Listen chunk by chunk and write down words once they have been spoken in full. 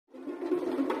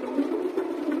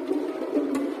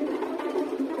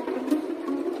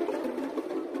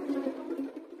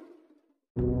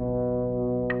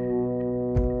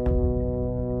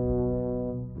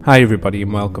Hi everybody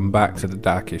and welcome back to the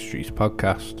Dark Histories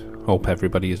podcast. Hope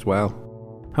everybody is well.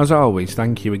 As always,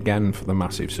 thank you again for the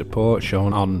massive support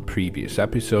shown on previous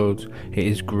episodes. It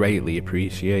is greatly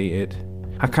appreciated.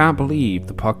 I can't believe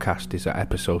the podcast is at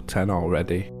episode 10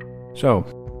 already.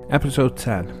 So, episode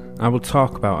 10, I will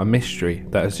talk about a mystery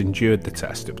that has endured the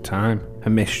test of time, a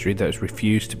mystery that has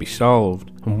refused to be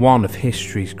solved, and one of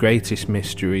history's greatest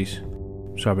mysteries.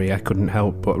 Sorry, I couldn't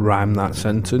help but rhyme that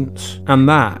sentence. And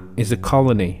that is the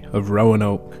colony of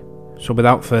Roanoke. So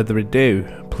without further ado,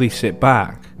 please sit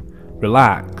back,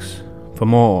 relax, for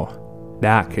more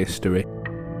dark history.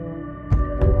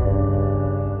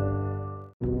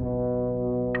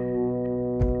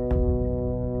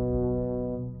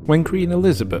 When Queen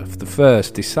Elizabeth I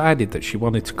decided that she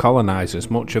wanted to colonise as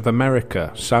much of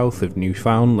America south of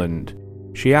Newfoundland,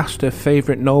 she asked her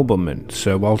favourite nobleman,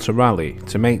 Sir Walter Raleigh,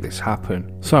 to make this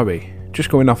happen. Sorry, just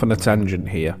going off on a tangent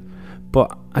here,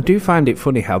 but I do find it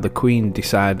funny how the Queen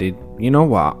decided, you know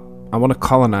what, I want to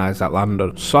colonise that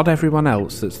land, sod everyone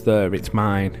else that's there, it's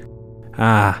mine.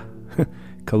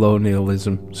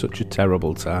 Colonialism, such a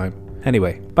terrible time.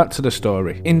 Anyway, back to the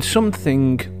story. In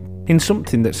something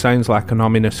that sounds like an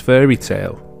ominous fairy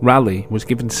tale, Raleigh was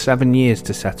given 7 years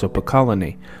to set up a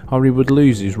colony, or he would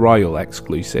lose his royal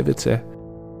exclusivity.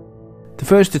 The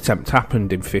first attempt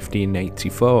happened in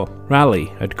 1584.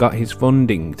 Raleigh had got his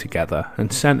funding together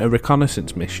and sent a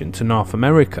reconnaissance mission to North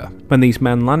America. When these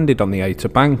men landed on the Outer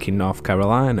Bank in North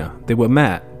Carolina, they were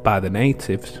met by the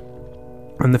natives.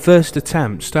 And the first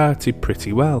attempt started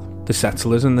pretty well. The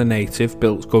settlers and the native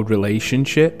built good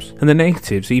relationships, and the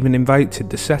natives even invited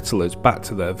the settlers back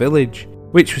to their village,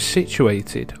 which was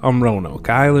situated on Roanoke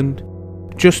Island,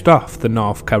 just off the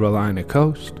North Carolina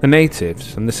coast. The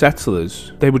natives and the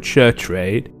settlers, they would share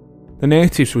trade. The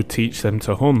natives would teach them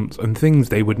to hunt and things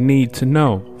they would need to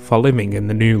know for living in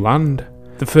the new land.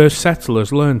 The first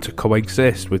settlers learned to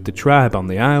coexist with the tribe on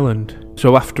the island.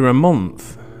 So after a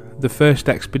month, the first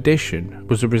expedition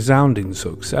was a resounding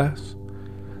success.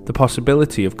 The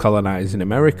possibility of colonising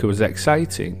America was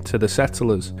exciting to the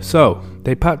settlers, so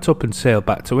they packed up and sailed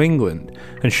back to England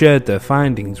and shared their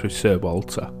findings with Sir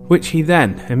Walter, which he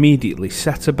then immediately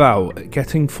set about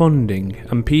getting funding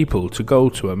and people to go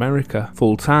to America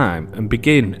full-time and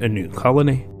begin a new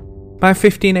colony. By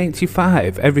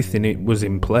 1585, everything was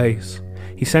in place.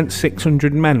 He sent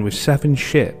 600 men with 7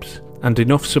 ships and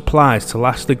enough supplies to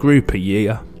last the group a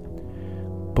year.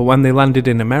 But when they landed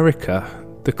in America,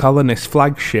 the colonists'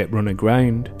 flagship run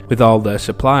aground, with all their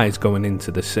supplies going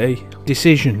into the sea.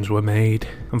 Decisions were made,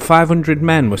 and 500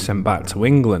 men were sent back to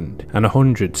England, and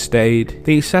 100 stayed.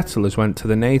 These settlers went to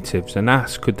the natives and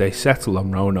asked could they settle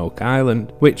on Roanoke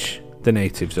Island, which the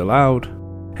natives allowed.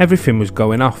 Everything was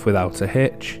going off without a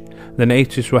hitch. The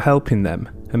natives were helping them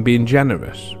and being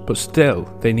generous, but still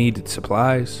they needed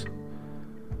supplies.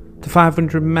 The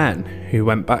 500 men who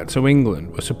went back to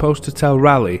England were supposed to tell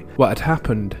Raleigh what had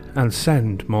happened and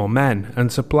send more men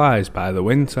and supplies by the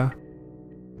winter.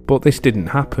 But this didn't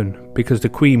happen because the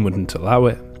Queen wouldn't allow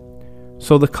it.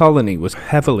 So the colony was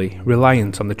heavily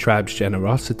reliant on the tribe's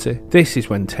generosity. This is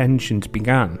when tensions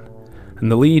began,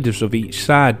 and the leaders of each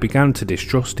side began to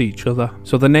distrust each other.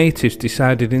 So the natives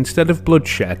decided instead of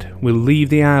bloodshed, we'll leave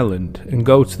the island and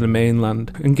go to the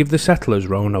mainland and give the settlers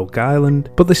Roanoke Island.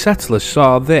 But the settlers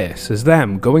saw this as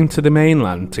them going to the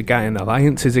mainland to get in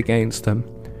alliances against them.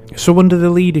 So under the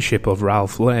leadership of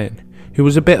Ralph Lane, who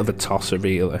was a bit of a tosser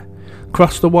really,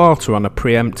 crossed the water on a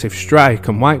preemptive strike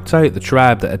and wiped out the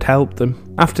tribe that had helped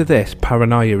them. After this,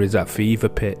 paranoia is at fever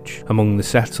pitch among the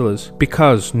settlers,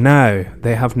 because now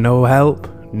they have no help,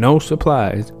 no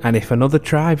supplies, and if another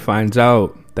tribe finds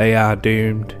out, they are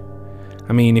doomed.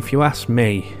 I mean, if you ask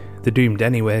me, they're doomed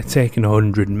anyway, taking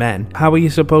 100 men. How are you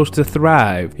supposed to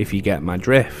thrive if you get my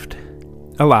drift?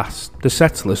 Alas, the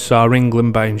settlers saw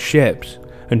England buying ships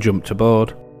and jumped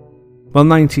aboard. Well,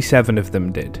 97 of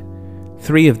them did.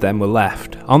 3 of them were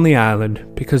left on the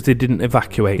island because they didn't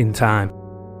evacuate in time.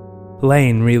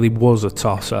 Lane really was a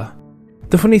tosser.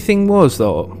 The funny thing was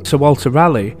though, Sir Walter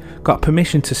Raleigh got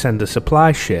permission to send a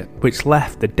supply ship which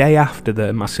left the day after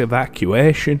the massive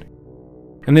evacuation.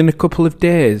 And in a couple of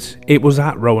days, it was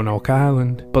at Roanoke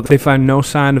Island, but they found no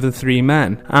sign of the 3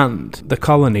 men and the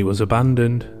colony was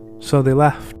abandoned, so they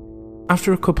left.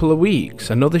 After a couple of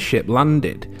weeks, another ship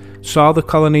landed, saw the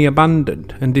colony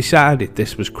abandoned and decided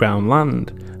this was Crown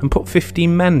land and put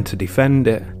 15 men to defend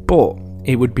it. But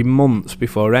it would be months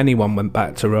before anyone went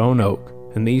back to Roanoke,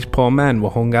 and these poor men were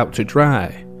hung out to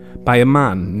dry by a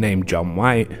man named John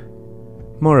White.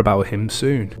 More about him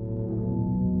soon.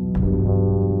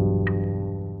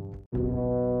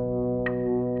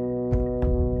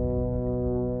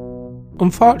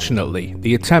 Unfortunately,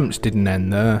 the attempts didn't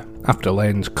end there. After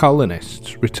Lane's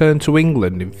colonists returned to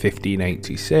England in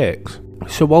 1586,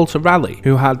 Sir Walter Raleigh,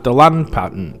 who had the land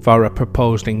patent for a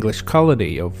proposed English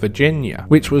colony of Virginia,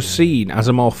 which was seen as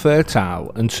a more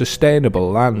fertile and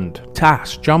sustainable land,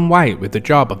 tasked John White with the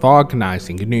job of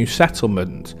organising a new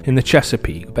settlement in the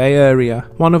Chesapeake Bay area,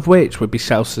 one of which would be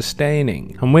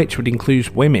self-sustaining and which would include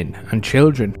women and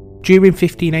children. During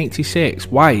 1586,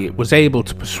 White was able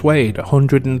to persuade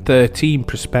 113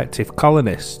 prospective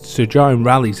colonists to join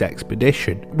Raleigh's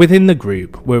expedition. Within the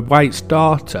group were White's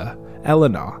daughter,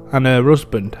 Eleanor, and her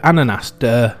husband, Ananas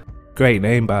Durr, great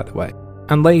name by the way,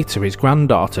 and later his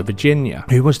granddaughter Virginia,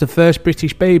 who was the first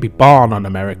British baby born on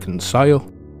American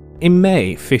soil. In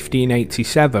May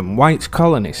 1587, White's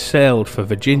colonists sailed for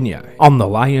Virginia on the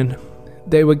Lion.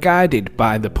 They were guided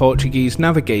by the Portuguese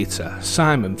navigator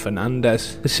Simon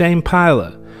Fernandez, the same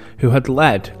pilot who had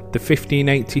led the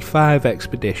 1585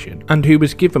 expedition and who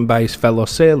was given by his fellow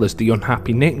sailors the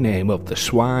unhappy nickname of the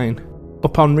Swine.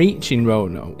 Upon reaching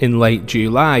Roanoke in late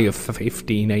July of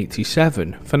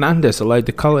 1587, Fernandez allowed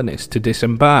the colonists to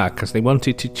disembark as they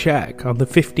wanted to check on the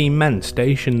 15 men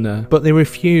stationed there, but they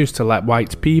refused to let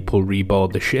White's people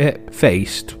reboard the ship.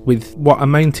 Faced with what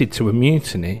amounted to a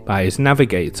mutiny by his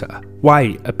navigator,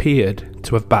 White appeared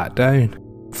to have backed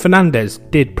down. Fernandez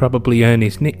did probably earn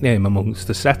his nickname amongst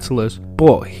the settlers,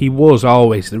 but he was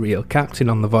always the real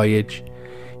captain on the voyage.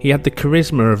 He had the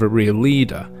charisma of a real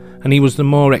leader, and he was the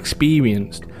more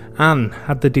experienced and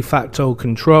had the de facto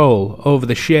control over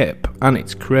the ship and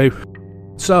its crew.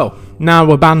 So,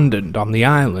 now abandoned on the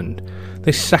island,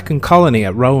 this second colony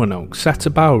at Roanoke set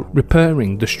about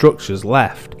repairing the structures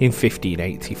left in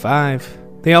 1585.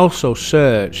 They also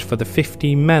searched for the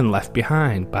 15 men left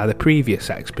behind by the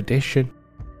previous expedition,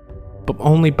 but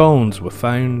only bones were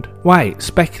found. White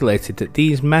speculated that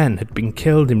these men had been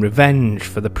killed in revenge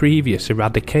for the previous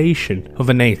eradication of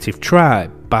a native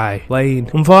tribe by Lane.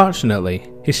 Unfortunately,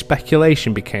 his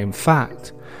speculation became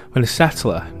fact when a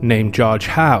settler named George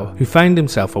Howe, who found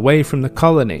himself away from the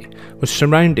colony, was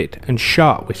surrounded and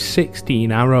shot with 16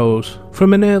 arrows.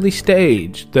 From an early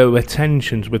stage, there were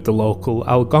tensions with the local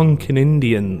Algonquin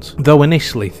Indians, though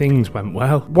initially things went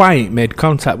well. White made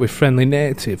contact with friendly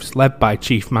natives led by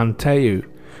Chief Manteu,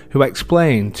 who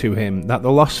explained to him that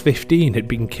the lost 15 had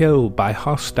been killed by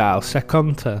hostile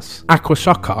Secontas,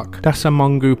 Aquasokok,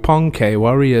 Dasamongu Ponke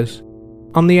warriors.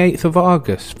 On the 8th of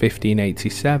August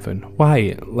 1587,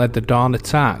 White led the dawn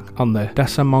attack on the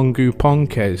Dasamongu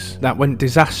Ponkes that went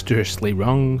disastrously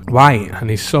wrong. White and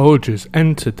his soldiers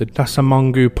entered the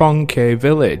Dasamongu Ponke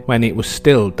village when it was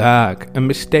still dark and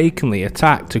mistakenly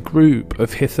attacked a group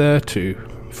of hitherto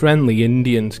friendly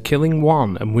Indians, killing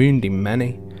one and wounding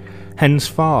many.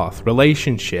 Henceforth,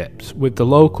 relationships with the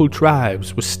local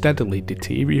tribes were steadily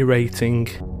deteriorating.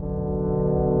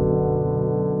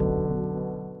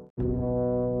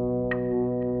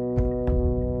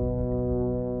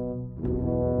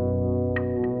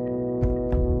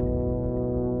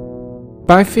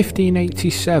 By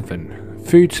 1587,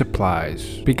 food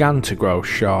supplies began to grow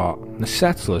short, and the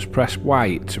settlers pressed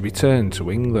White to return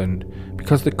to England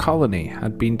because the colony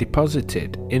had been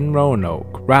deposited in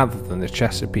Roanoke rather than the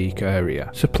Chesapeake area.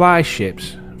 Supply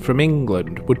ships from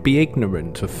England would be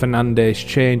ignorant of Fernandez's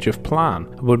change of plan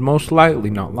and would most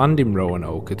likely not land in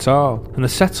Roanoke at all, and the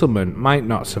settlement might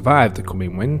not survive the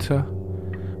coming winter.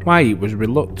 White was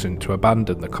reluctant to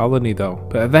abandon the colony though,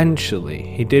 but eventually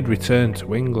he did return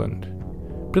to England.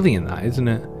 Brilliant that, isn't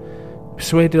it?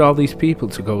 Persuaded all these people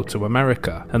to go to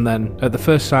America, and then, at the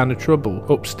first sign of trouble,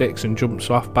 up sticks and jumps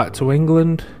off back to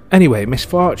England. Anyway,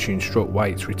 misfortune struck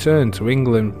White's return to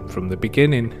England from the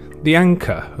beginning. The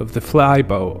anchor of the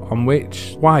flyboat on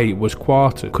which White was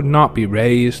quartered could not be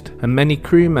raised, and many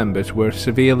crew members were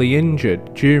severely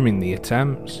injured during the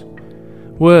attempts.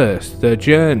 Worse, their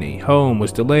journey home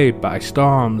was delayed by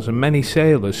storms, and many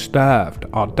sailors starved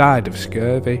or died of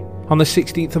scurvy. On the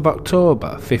 16th of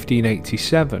October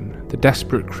 1587, the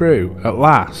desperate crew at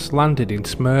last landed in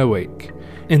Smerwick,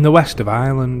 in the west of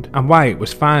Ireland, and White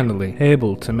was finally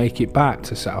able to make it back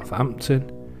to Southampton.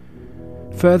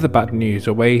 Further bad news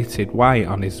awaited White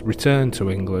on his return to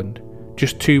England.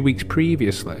 Just 2 weeks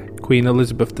previously, Queen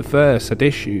Elizabeth I had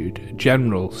issued a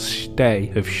general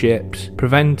stay of ships,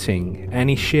 preventing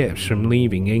any ships from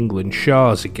leaving England's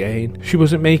shores again. She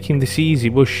wasn't making this easy,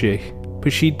 was she?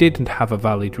 But she didn't have a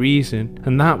valid reason,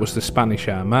 and that was the Spanish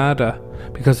Armada,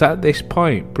 because at this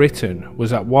point Britain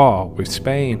was at war with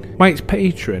Spain. White's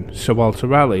patron, Sir Walter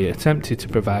Raleigh, attempted to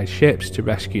provide ships to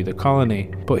rescue the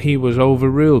colony, but he was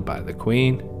overruled by the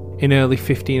Queen. In early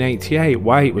 1588,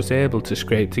 White was able to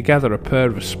scrape together a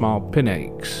pair of small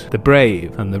pinnaces, the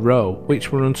Brave and the Roe,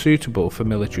 which were unsuitable for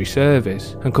military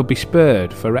service and could be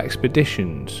spared for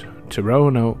expeditions to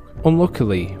Roanoke.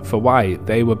 Unluckily for White,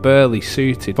 they were barely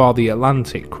suited for the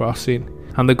Atlantic crossing,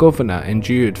 and the governor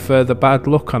endured further bad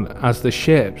luck as the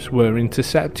ships were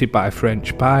intercepted by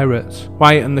French pirates.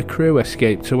 White and the crew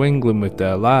escaped to England with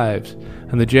their lives,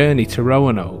 and the journey to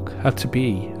Roanoke had to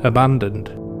be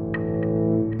abandoned.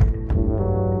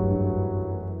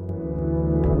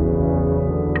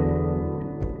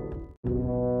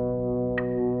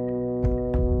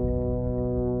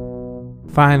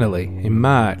 Finally, in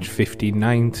March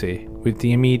 1590, with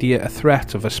the immediate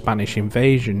threat of a Spanish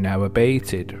invasion now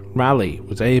abated, Raleigh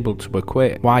was able to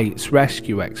equip White's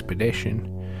rescue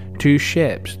expedition. 2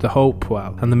 ships, the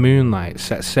Hopewell and the Moonlight,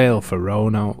 set sail for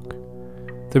Roanoke.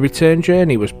 The return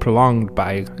journey was prolonged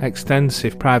by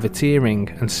extensive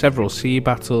privateering and several sea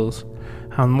battles,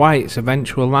 and White's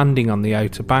eventual landing on the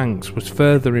Outer Banks was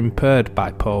further impaired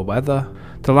by poor weather.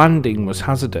 The landing was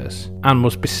hazardous and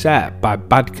was beset by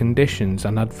bad conditions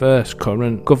and adverse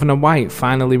current. Governor White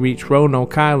finally reached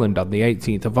Roanoke Island on the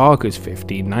 18th of August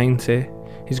 1590,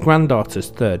 his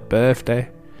granddaughter's 3rd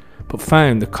birthday, but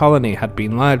found the colony had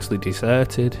been largely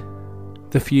deserted.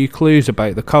 The few clues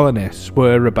about the colonists'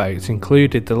 whereabouts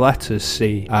included the letters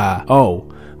C-R-O,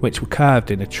 which were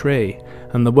carved in a tree,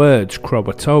 and the words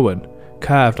Croatoan,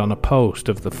 carved on a post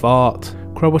of the fort.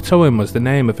 Croatoan was the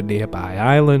name of a nearby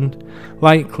island,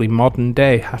 likely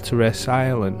modern-day Hatteras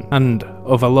Island, and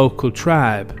of a local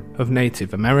tribe of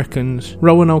Native Americans.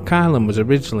 Roanoke Island was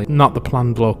originally not the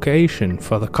planned location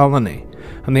for the colony,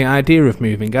 and the idea of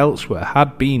moving elsewhere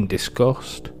had been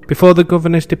discussed. Before the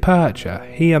governor's departure,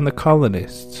 he and the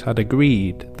colonists had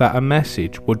agreed that a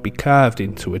message would be carved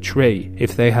into a tree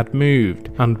if they had moved,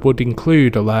 and would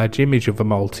include a large image of a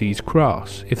Maltese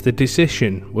cross if the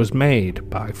decision was made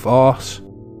by force.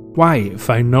 White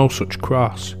found no such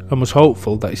cross and was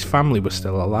hopeful that his family was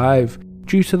still alive.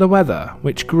 Due to the weather,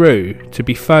 which grew to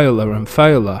be fouler and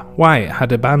fouler, White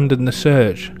had abandoned the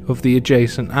search of the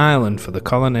adjacent island for the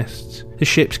colonists. The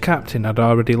ship's captain had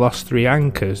already lost 3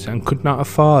 anchors and could not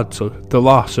afford the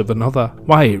loss of another.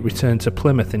 White returned to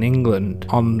Plymouth in England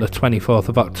on the 24th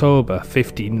of October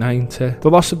 1590. The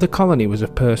loss of the colony was a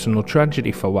personal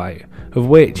tragedy for White, of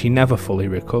which he never fully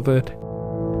recovered.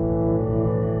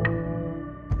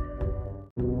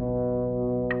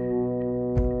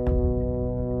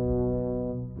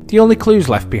 The only clues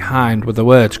left behind were the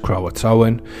words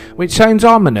Croatoan, which sounds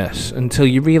ominous until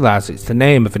you realise it's the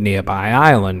name of a nearby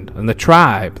island and the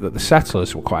tribe that the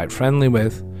settlers were quite friendly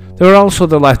with. There were also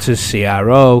the letters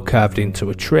CRO carved into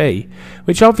a tree,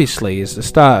 which obviously is the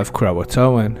start of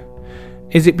Croatoan.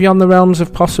 Is it beyond the realms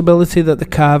of possibility that the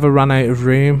carver ran out of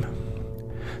room?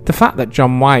 The fact that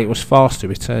John White was forced to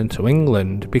return to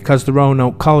England because the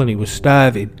Roanoke colony was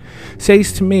starving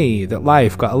says to me that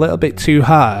life got a little bit too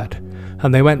hard,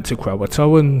 and they went to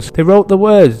Croatoans. They wrote the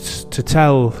words to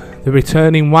tell the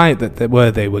returning White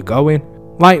where they were going.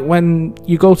 Like when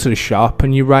you go to the shop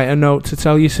and you write a note to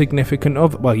tell your significant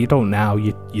other. Well, you don't now,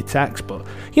 you text, but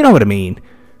you know what I mean.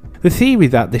 The theory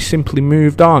that they simply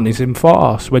moved on is in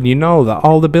force when you know that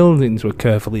all the buildings were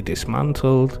carefully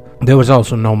dismantled. There was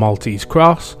also no Maltese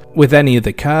cross with any of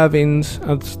the carvings,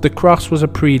 as the cross was a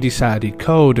pre-decided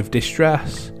code of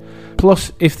distress.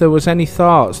 Plus, if there was any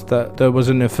thoughts that there was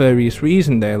a nefarious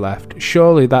reason they left,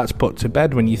 surely that's put to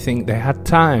bed when you think they had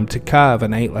time to carve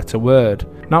an 8-letter word.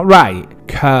 Not write,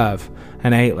 carve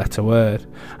an 8-letter word,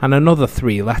 and another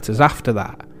 3 letters after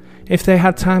that. If they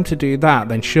had time to do that,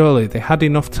 then surely they had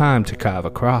enough time to carve a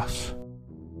cross.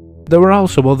 There were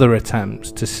also other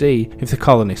attempts to see if the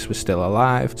colonists were still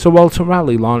alive, so Walter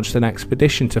Raleigh launched an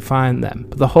expedition to find them,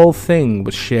 but the whole thing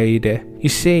was shady. You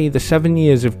see, the 7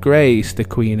 years of grace the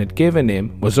Queen had given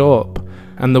him was up,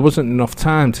 and there wasn't enough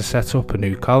time to set up a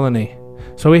new colony.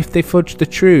 So if they fudged the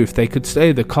truth, they could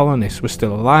say the colonists were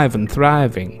still alive and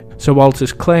thriving, so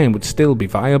Walter's claim would still be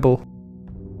viable.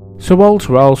 So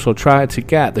Walter also tried to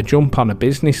get the jump on a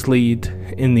business lead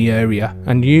in the area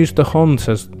and used the hunt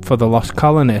for the lost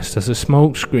colonists as a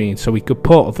smokescreen so he could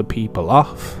put other people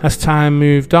off. As time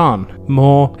moved on,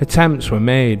 more attempts were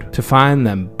made to find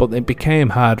them, but it became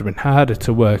harder and harder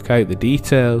to work out the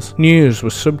details. News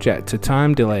was subject to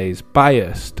time delays,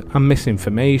 biased, and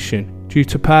misinformation due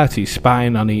to parties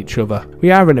spying on each other.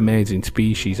 We are an amazing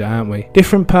species, aren't we?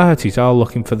 Different parties all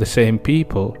looking for the same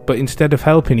people, but instead of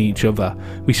helping each other,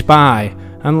 we spy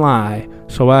and lie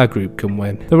so our group can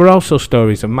win. There were also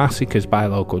stories of massacres by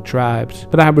local tribes,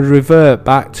 but I would revert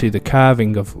back to the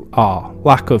carving of, or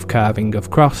lack of carving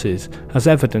of crosses as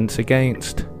evidence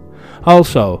against.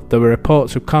 Also, there were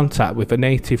reports of contact with a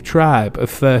native tribe of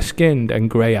fair-skinned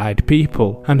and grey-eyed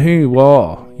people, and who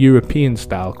wore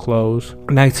European-style clothes.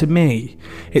 Now, to me,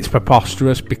 it's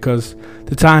preposterous because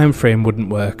the time frame wouldn't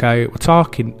work out. We're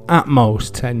talking at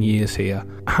most 10 years here.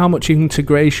 How much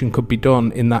integration could be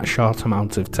done in that short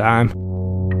amount of time?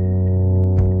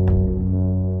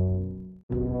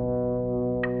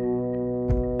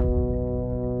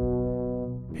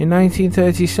 In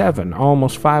 1937,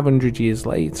 almost 500 years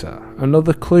later,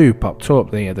 another clue popped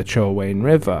up near the Chowan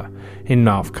River in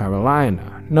North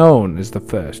Carolina, known as the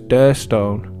first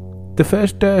Durstone. The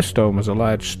first Durstone was a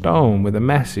large stone with a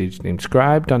message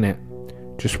inscribed on it.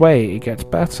 Just wait, it gets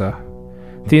better.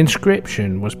 The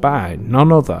inscription was by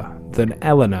none other than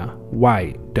Eleanor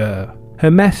White Durr. Her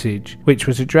message, which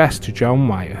was addressed to John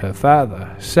White, her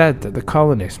father, said that the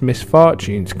colonists'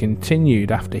 misfortunes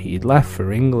continued after he'd left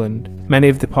for England. Many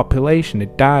of the population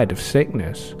had died of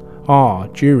sickness or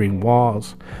during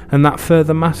wars, and that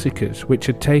further massacres which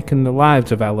had taken the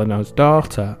lives of Eleanor's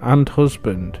daughter and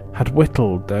husband had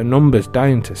whittled their numbers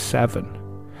down to 7,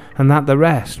 and that the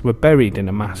rest were buried in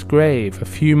a mass grave a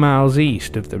few miles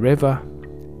east of the river.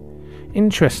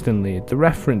 Interestingly, the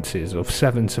references of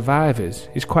 7 survivors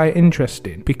is quite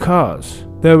interesting because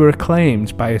there were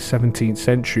claims by a 17th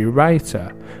century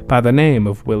writer by the name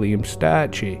of William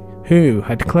Starchy, who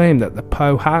had claimed that the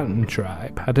Powhatan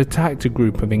tribe had attacked a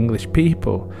group of English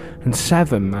people and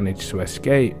 7 managed to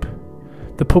escape.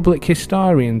 The public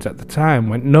historians at the time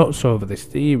went nuts over this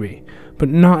theory, but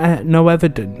no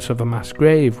evidence of a mass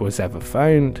grave was ever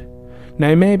found.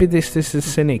 Now maybe this is a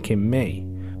cynic in me,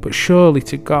 but surely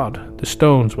to God the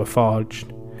stones were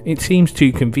forged. It seems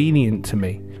too convenient to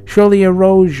me. Surely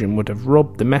erosion would have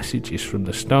rubbed the messages from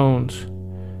the stones.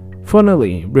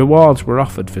 Funnily, rewards were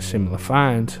offered for similar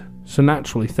finds, so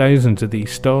naturally thousands of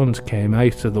these stones came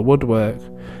out of the woodwork,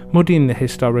 muddying the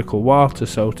historical water,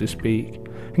 so to speak,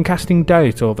 and casting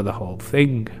doubt over the whole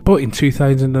thing. But in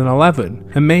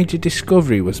 2011, a major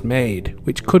discovery was made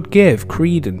which could give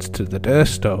credence to the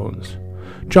Durstones.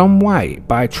 John White,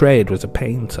 by trade, was a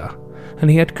painter, and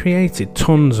he had created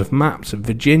tons of maps of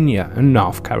Virginia and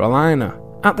North Carolina.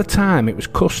 At the time, it was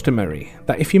customary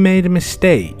that if you made a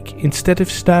mistake, instead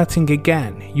of starting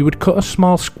again, you would cut a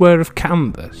small square of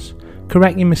canvas,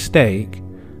 correct your mistake,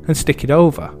 and stick it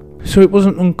over. So it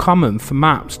wasn't uncommon for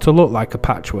maps to look like a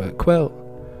patchwork quilt.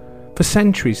 For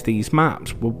centuries, these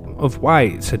maps of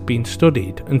White's had been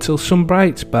studied until some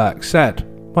bright spark said,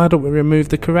 why don't we remove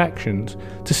the corrections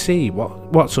to see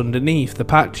what's underneath the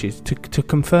patches to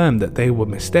confirm that they were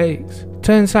mistakes?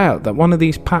 Turns out that one of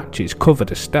these patches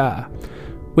covered a star,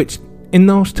 which in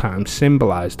those times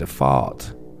symbolised a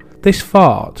fort. This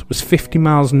fort was 50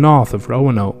 miles north of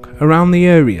Roanoke, around the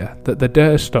area that the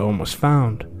Durstone was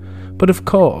found. But of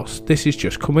course, this is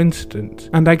just coincidence,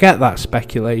 and I get that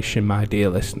speculation, my dear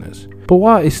listeners. But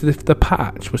what if the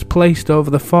patch was placed over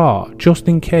the fort just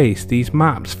in case these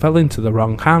maps fell into the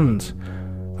wrong hands,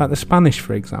 like the Spanish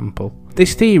for example?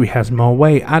 This theory has more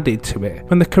weight added to it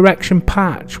when the correction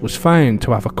patch was found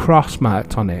to have a cross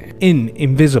marked on it in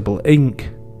invisible ink.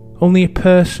 Only a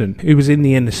person who was in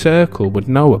the inner circle would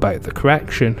know about the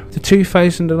correction. The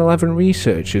 2011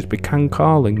 researchers began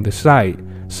calling the site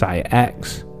Site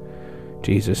X.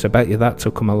 Jesus, I bet you that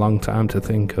took them a long time to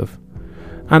think of.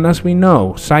 And as we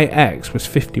know, Site X was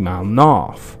 50 miles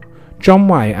north. John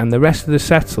White and the rest of the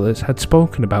settlers had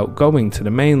spoken about going to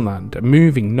the mainland and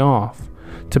moving north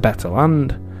to better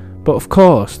land. But of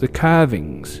course, the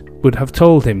carvings would have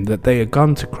told him that they had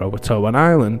gone to Croatoan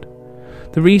Island.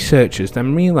 The researchers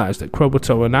then realised that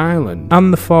Croatoan Island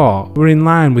and the fort were in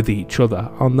line with each other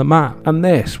on the map, and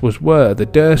this was where the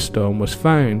Durstone was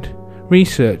found.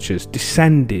 Researchers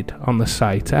descended on the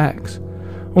Site X.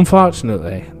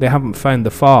 Unfortunately, they haven't found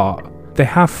the fort. They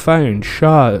have found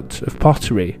shards of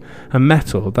pottery and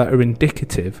metal that are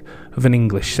indicative of an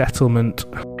English settlement.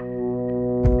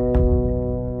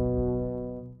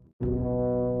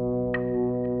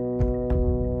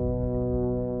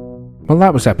 Well,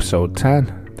 that was episode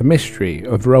 10, The Mystery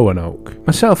of Roanoke.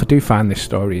 Myself, I do find this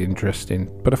story interesting,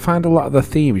 but I find a lot of the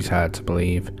theories hard to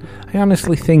believe. I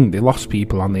honestly think the lost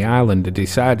people on the island had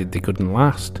decided they couldn't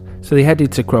last, so they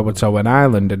headed to Croatoan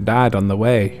Island and died on the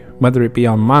way, whether it be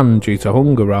on land due to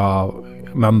hunger or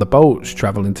on the boats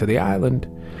travelling to the island.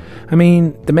 I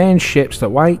mean, the main ships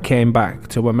that White came back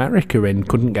to America in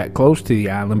couldn't get close to the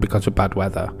island because of bad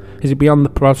weather. Is it beyond the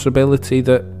possibility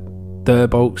that their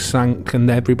boats sank and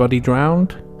everybody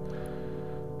drowned?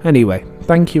 Anyway,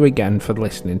 thank you again for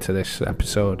listening to this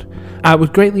episode. I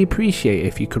would greatly appreciate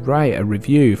if you could write a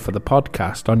review for the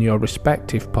podcast on your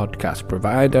respective podcast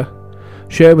provider.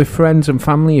 Share with friends and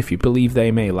family if you believe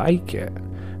they may like it.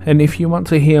 And if you want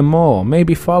to hear more,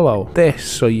 maybe follow this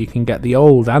so you can get the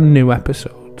old and new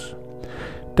episodes.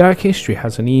 Dark History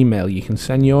has an email you can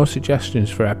send your suggestions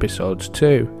for episodes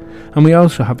to, and we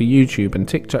also have a YouTube and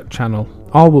TikTok channel.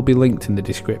 All will be linked in the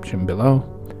description below.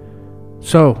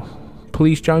 So,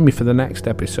 please join me for the next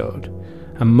episode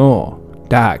and more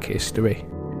Dark History.